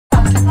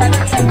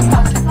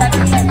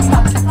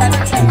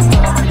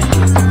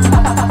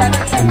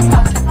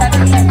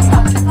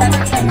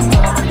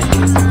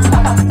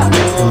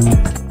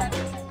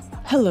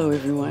Hello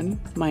everyone,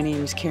 my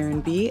name is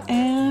Karen B,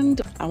 and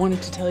I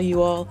wanted to tell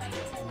you all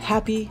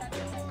happy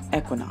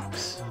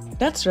Equinox.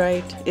 That's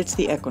right, it's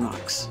the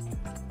Equinox.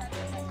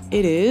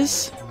 It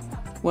is,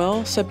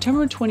 well,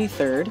 September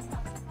 23rd.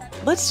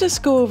 Let's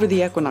just go over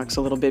the Equinox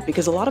a little bit,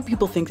 because a lot of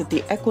people think that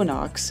the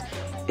Equinox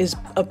is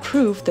a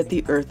proof that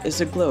the Earth is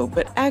a globe,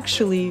 but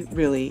actually,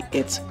 really,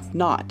 it's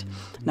not.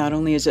 Not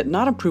only is it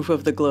not a proof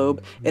of the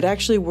globe, it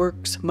actually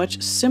works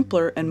much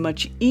simpler and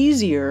much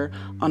easier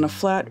on a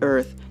flat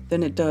Earth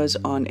than it does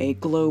on a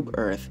globe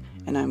Earth,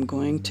 and I'm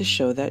going to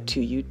show that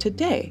to you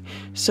today.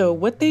 So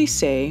what they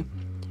say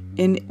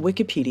in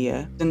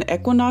Wikipedia, an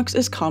equinox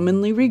is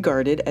commonly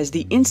regarded as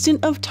the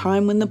instant of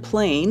time when the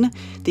plane,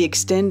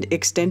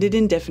 extended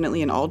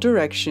indefinitely in all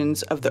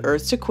directions of the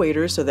Earth's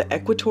equator, so the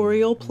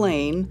equatorial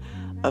plane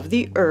of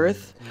the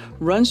Earth,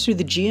 runs through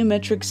the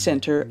geometric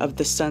center of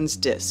the sun's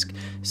disk.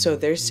 So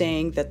they're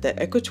saying that the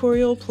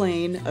equatorial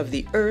plane of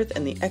the Earth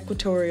and the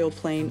equatorial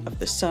plane of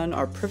the sun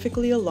are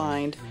perfectly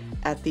aligned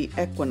at the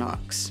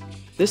equinox.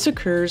 This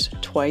occurs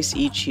twice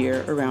each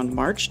year around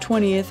March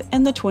 20th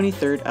and the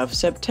 23rd of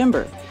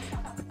September.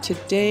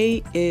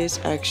 Today is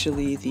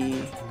actually the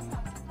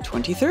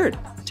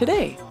 23rd.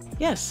 Today.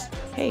 Yes.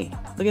 Hey,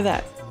 look at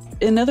that.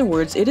 In other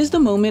words, it is the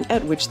moment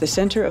at which the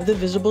center of the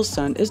visible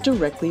sun is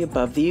directly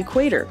above the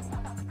equator.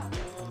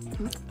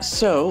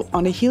 So,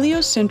 on a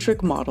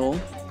heliocentric model,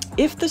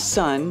 if the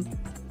sun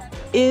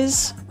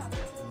is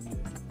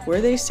where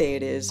they say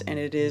it is, and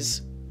it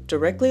is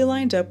directly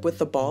lined up with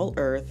the ball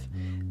Earth,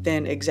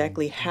 then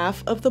exactly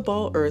half of the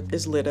ball Earth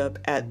is lit up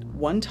at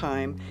one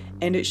time,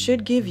 and it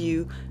should give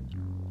you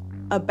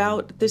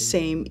about the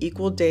same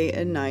equal day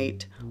and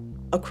night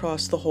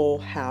across the whole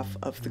half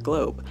of the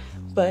globe.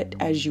 But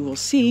as you will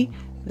see,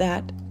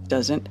 that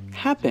doesn't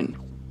happen.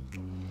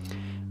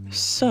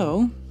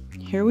 So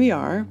here we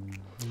are.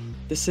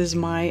 This is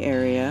my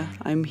area.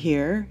 I'm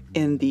here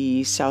in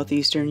the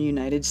southeastern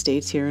United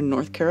States, here in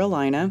North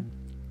Carolina.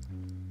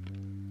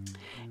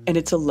 And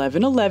it's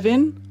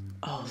 11:11.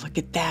 Oh, look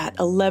at that,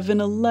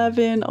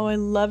 11:11. Oh, I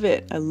love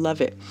it. I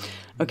love it.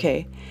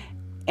 Okay,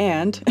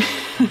 and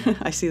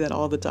I see that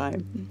all the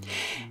time.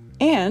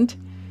 And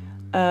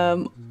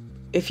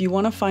if you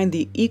want to find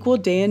the equal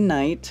day and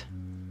night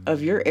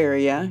of your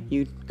area,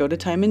 you go to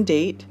time and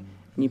date,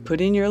 and you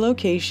put in your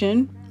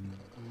location,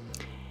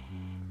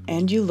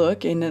 and you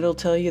look, and it'll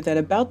tell you that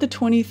about the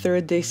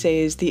 23rd, they say,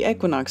 is the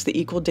equinox, the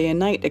equal day and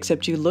night,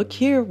 except you look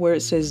here where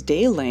it says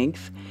day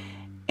length,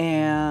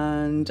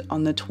 and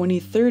on the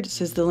 23rd, it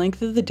says the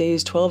length of the day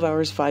is 12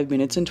 hours, 5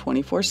 minutes, and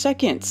 24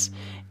 seconds.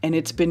 And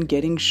it's been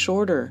getting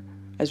shorter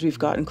as we've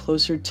gotten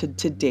closer to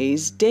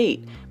today's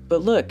date.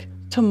 But look,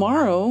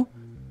 tomorrow,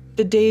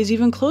 the day is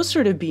even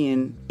closer to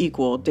being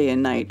equal day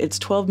and night. It's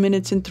 12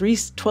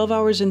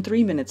 hours and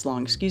 3 minutes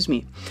long, excuse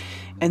me.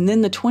 And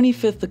then the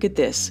 25th, look at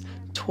this,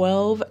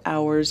 12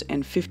 hours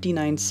and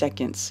 59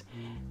 seconds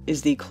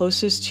is the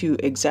closest to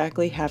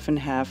exactly half and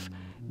half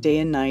day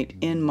and night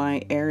in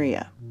my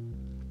area.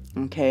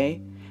 Okay,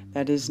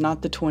 that is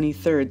not the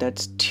 23rd,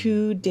 that's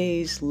 2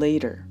 days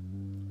later.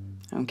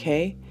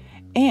 Okay,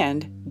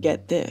 and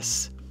get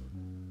this.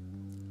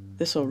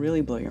 This will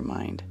really blow your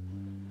mind.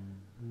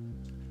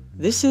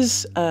 This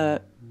is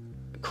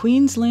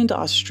Queensland,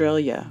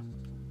 Australia.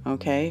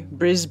 Okay,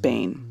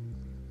 Brisbane.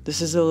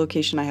 This is the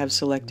location I have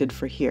selected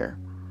for here.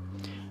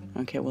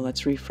 Okay, well,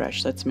 let's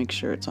refresh. Let's make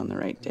sure it's on the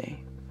right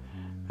day.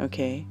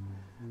 Okay,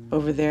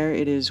 over there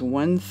it is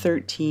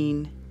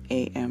 1:13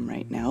 a.m.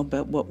 right now,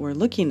 but what we're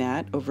looking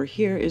at over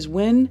here is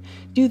when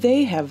do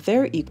they have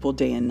their equal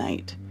day and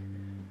night?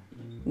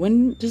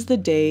 When does the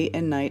day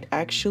and night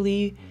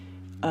actually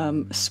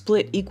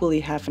split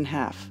equally half and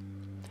half?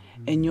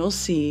 And you'll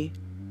see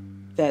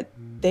that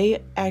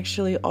they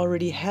actually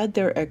already had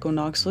their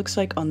equinox. Looks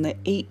like on the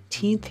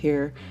 18th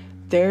here,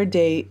 their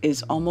day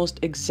is almost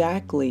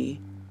exactly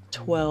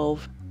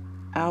 12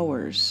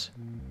 hours.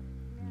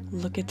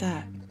 Look at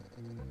that.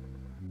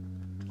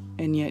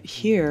 And yet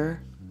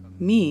here,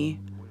 me,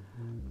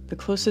 the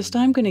closest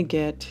I'm going to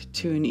get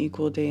to an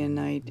equal day and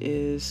night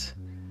is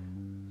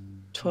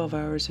 12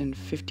 hours and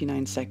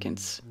 59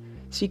 seconds.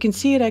 So you can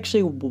see it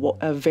actually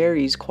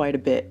varies quite a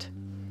bit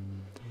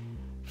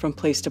from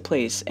place to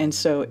place. And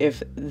so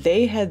if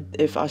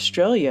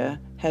Australia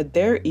had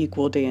their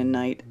equal day and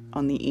night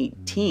on the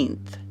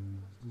 18th,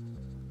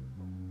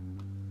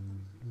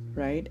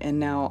 right? And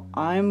now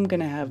I'm going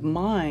to have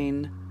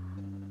mine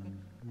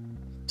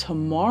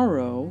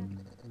tomorrow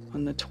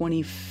on the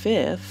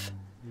 25th.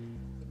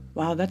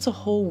 Wow, that's a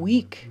whole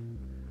week.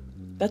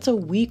 That's a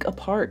week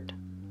apart.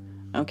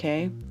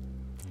 Okay?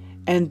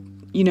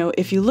 And, you know,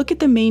 if you look at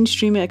the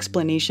mainstream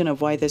explanation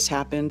of why this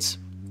happens,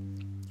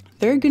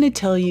 they're going to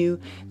tell you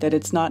that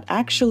it's not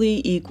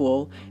actually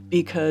equal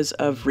because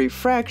of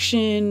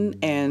refraction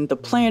and the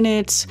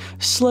planets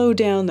slow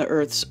down the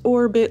Earth's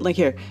orbit. Like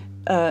here,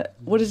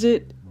 what is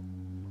it?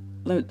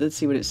 let's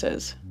see what it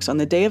says. On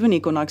the day of an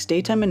equinox,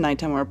 daytime and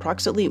nighttime are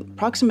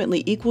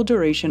approximately equal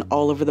duration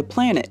all over the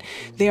planet.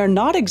 They are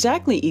not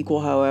exactly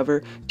equal,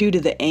 however, due to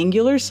the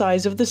angular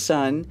size of the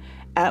sun,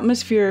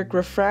 atmospheric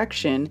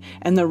refraction,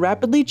 and the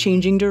rapidly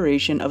changing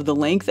duration of the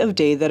length of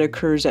day that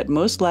occurs at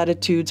most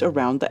latitudes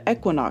around the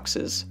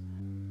equinoxes.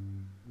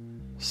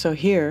 So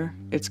here,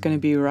 it's going to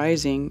be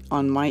rising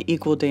on my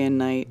equal day and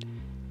night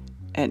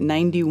at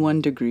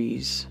 91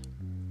 degrees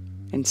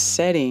and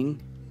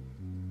setting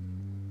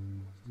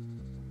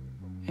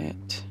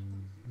at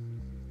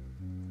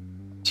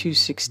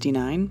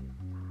 269.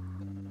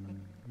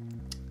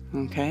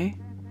 Okay.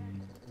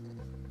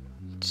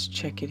 Let's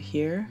check it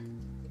here.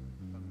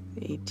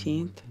 The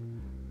 18th.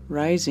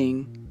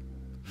 Rising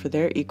for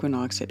their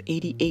equinox at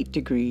 88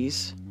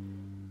 degrees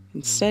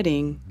and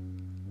setting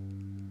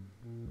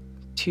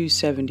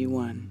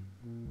 271.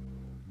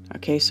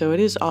 Okay, so it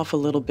is off a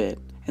little bit.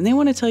 And they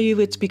want to tell you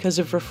it's because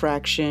of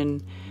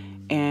refraction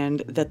and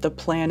that the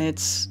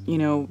planets,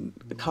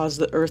 cause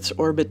the Earth's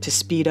orbit to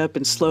speed up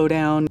and slow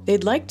down.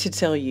 They'd like to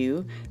tell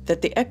you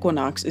that the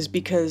equinox is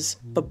because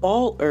the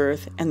ball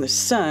Earth and the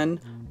sun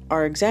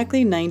are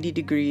exactly 90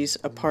 degrees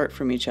apart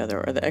from each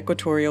other, or the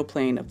equatorial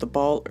plane of the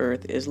ball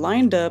Earth is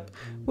lined up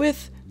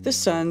with the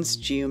sun's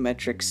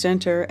geometric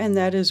center, and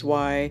that is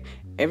why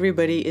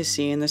everybody is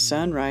seeing the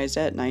sun rise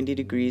at 90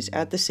 degrees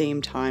at the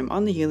same time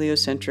on the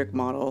heliocentric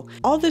model.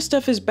 All this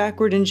stuff is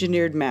backward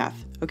engineered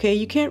math, okay?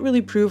 You can't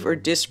really prove or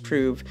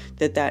disprove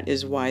that that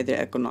is why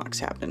the equinox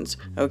happens,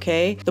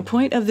 okay? The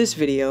point of this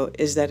video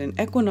is that an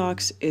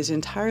equinox is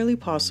entirely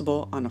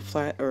possible on a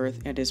flat Earth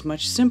and is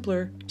much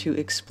simpler to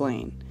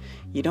explain.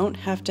 You don't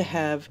have to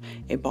have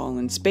a ball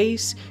in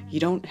space. You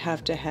don't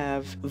have to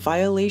have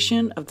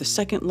violation of the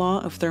second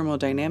law of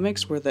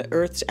thermodynamics, where the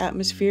Earth's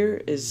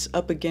atmosphere is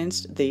up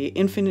against the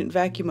infinite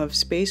vacuum of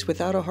space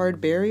without a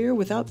hard barrier,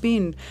 without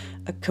being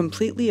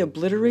completely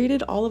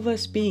obliterated, all of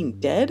us being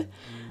dead.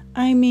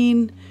 I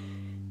mean,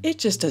 it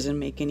just doesn't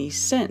make any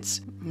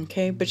sense,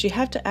 okay? But you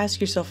have to ask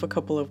yourself a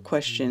couple of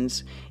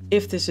questions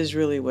if this is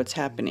really what's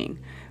happening.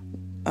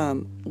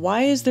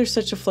 Why is there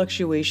such a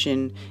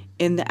fluctuation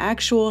in the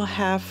actual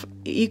half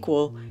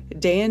equal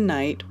day and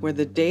night, where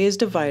the day is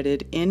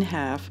divided in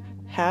half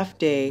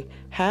day,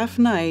 half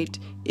night?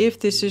 If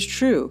this is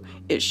true,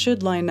 it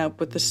should line up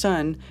with the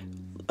sun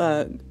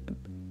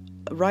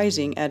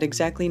rising at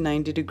exactly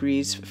 90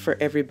 degrees for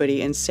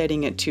everybody and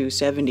setting at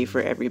 270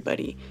 for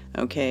everybody,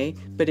 okay?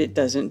 But it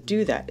doesn't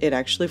do that. It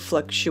actually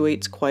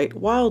fluctuates quite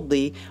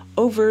wildly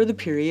over the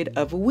period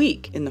of a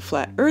week. In the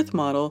flat Earth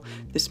model,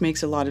 this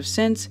makes a lot of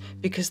sense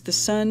because the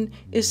sun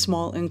is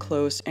small and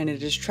close, and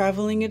it is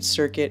traveling its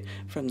circuit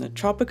from the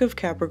Tropic of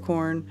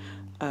Capricorn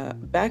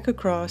back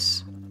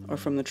across, or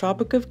from the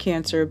Tropic of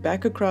Cancer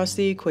back across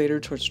the equator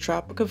towards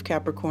Tropic of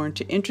Capricorn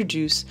to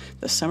introduce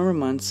the summer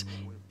months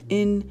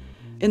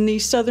in the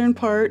southern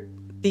part,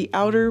 the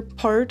outer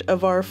part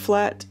of our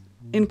flat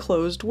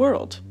enclosed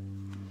world.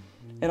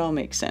 It all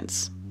makes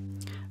sense.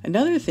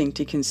 Another thing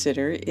to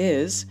consider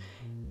is,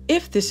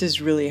 if this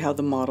is really how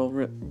the model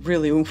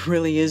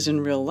really is in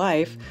real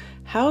life,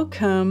 how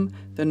come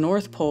the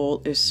North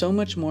Pole is so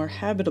much more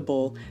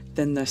habitable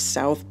than the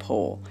South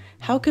Pole?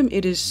 How come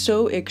it is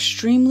so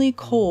extremely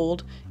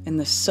cold in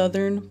the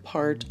southern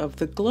part of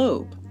the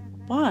globe?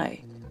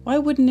 Why? Why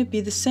wouldn't it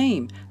be the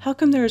same? How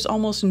come there is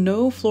almost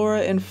no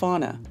flora and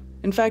fauna?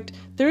 In fact,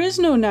 there is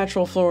no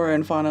natural flora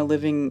and fauna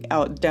living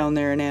out down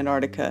there in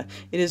Antarctica.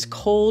 It is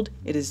cold,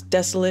 it is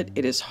desolate,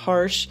 it is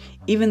harsh.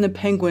 Even the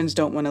penguins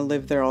don't want to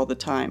live there all the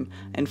time.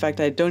 In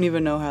fact, I don't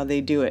even know how they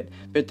do it,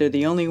 but they're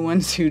the only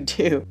ones who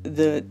do.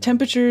 The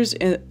temperatures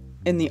in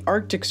the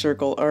Arctic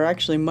Circle are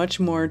actually much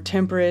more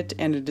temperate,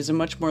 and it is a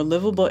much more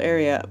livable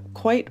area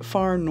quite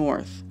far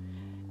north.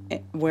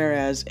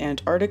 Whereas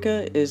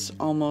Antarctica is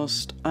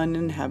almost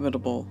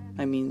uninhabitable.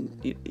 I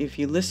mean, if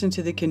you listen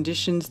to the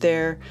conditions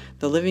there,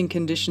 the living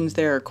conditions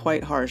there are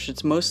quite harsh.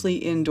 It's mostly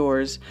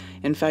indoors.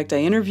 In fact, I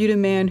interviewed a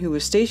man who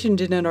was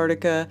stationed in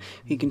Antarctica.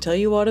 He can tell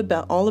you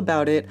all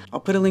about it. I'll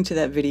put a link to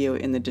that video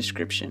in the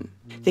description.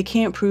 They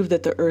can't prove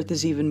that the Earth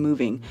is even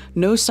moving.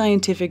 No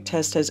scientific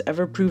test has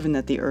ever proven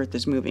that the Earth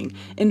is moving.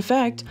 In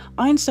fact,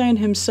 Einstein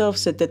himself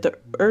said that the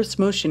Earth's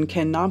motion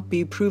cannot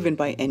be proven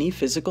by any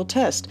physical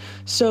test.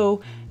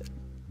 So,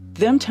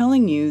 them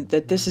telling you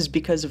that this is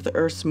because of the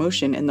Earth's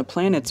motion and the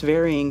planets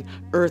varying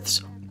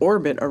Earth's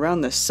orbit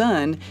around the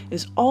sun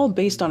is all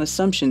based on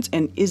assumptions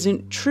and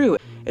isn't true.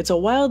 It's a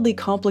wildly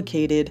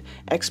complicated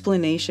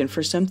explanation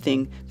for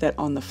something that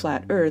on the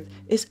flat Earth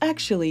is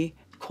actually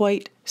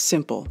quite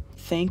simple.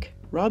 Thank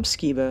Rob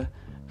Skiba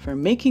for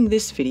making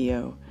this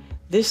video,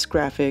 this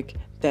graphic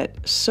that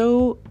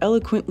so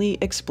eloquently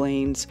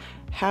explains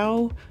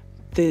how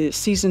the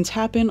seasons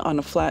happen on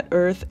a flat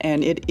Earth,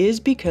 and it is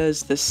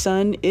because the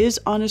sun is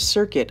on a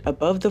circuit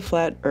above the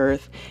flat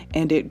Earth,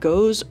 and it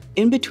goes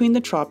in between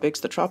the tropics,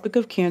 the Tropic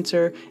of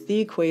Cancer, the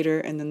equator,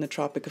 and then the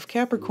Tropic of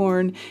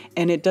Capricorn,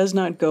 and it does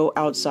not go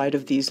outside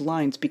of these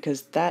lines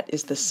because that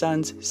is the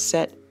sun's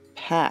set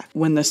path.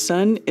 When the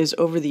sun is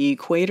over the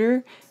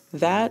equator,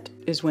 That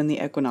is when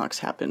the equinox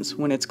happens,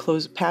 when it's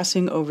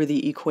passing over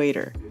the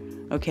equator.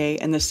 Okay,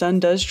 and the sun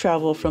does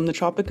travel from the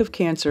Tropic of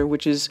Cancer,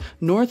 which is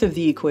north of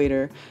the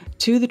equator,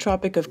 to the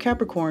Tropic of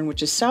Capricorn,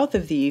 which is south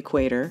of the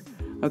equator,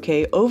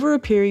 okay, over a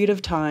period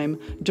of time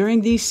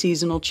during these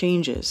seasonal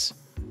changes.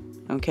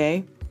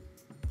 Okay,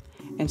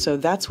 and so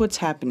that's what's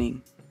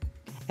happening.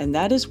 And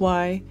that is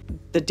why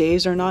the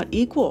days are not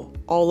equal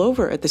all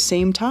over at the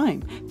same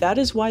time. That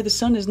is why the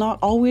sun is not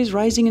always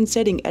rising and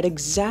setting at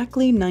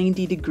exactly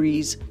 90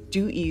 degrees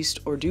due east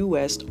or due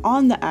west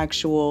on the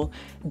actual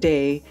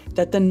day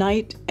that the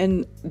night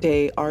and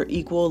day are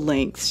equal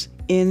lengths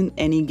in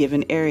any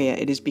given area.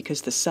 It is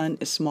because the sun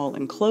is small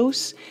and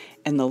close,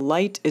 and the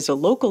light is a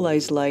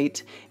localized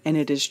light, and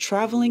it is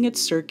traveling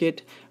its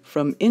circuit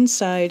from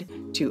inside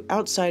to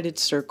outside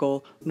its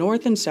circle,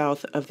 north and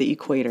south of the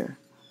equator,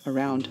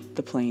 around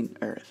the plain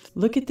Earth.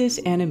 Look at this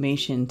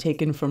animation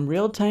taken from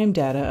real-time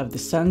data of the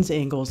sun's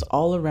angles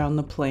all around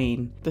the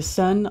plane. The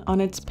sun on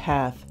its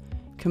path,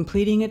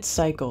 completing its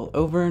cycle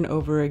over and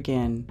over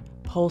again,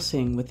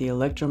 pulsing with the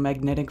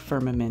electromagnetic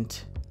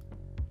firmament.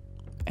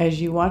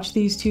 As you watch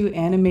these two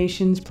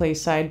animations play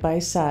side by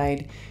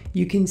side,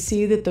 you can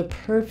see that the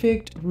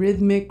perfect,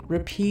 rhythmic,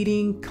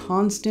 repeating,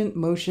 constant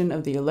motion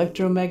of the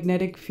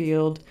electromagnetic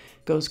field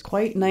goes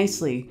quite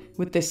nicely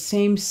with the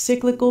same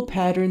cyclical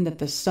pattern that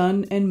the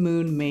sun and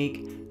moon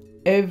make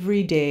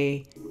every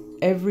day,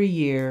 every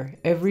year,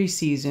 every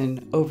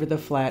season over the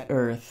flat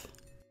Earth.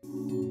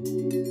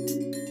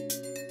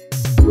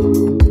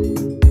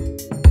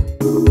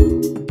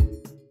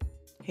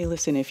 Hey,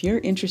 listen, if you're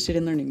interested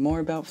in learning more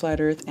about Flat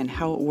Earth and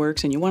how it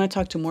works, and you want to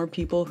talk to more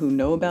people who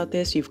know about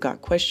this, you've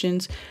got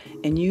questions,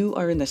 and you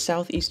are in the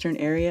southeastern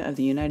area of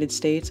the United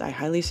States, I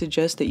highly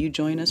suggest that you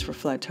join us for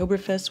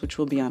Flattoberfest, which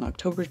will be on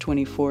October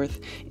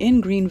 24th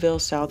in Greenville,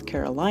 South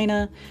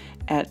Carolina,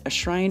 at a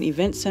Shrine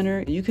Event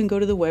Center. You can go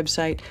to the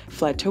website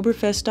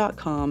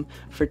flattoberfest.com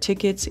for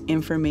tickets,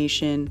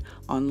 information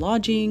on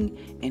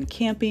lodging and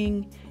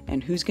camping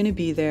and who's going to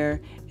be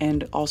there,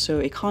 and also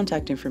a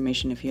contact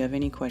information if you have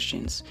any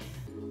questions.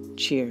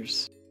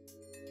 Cheers.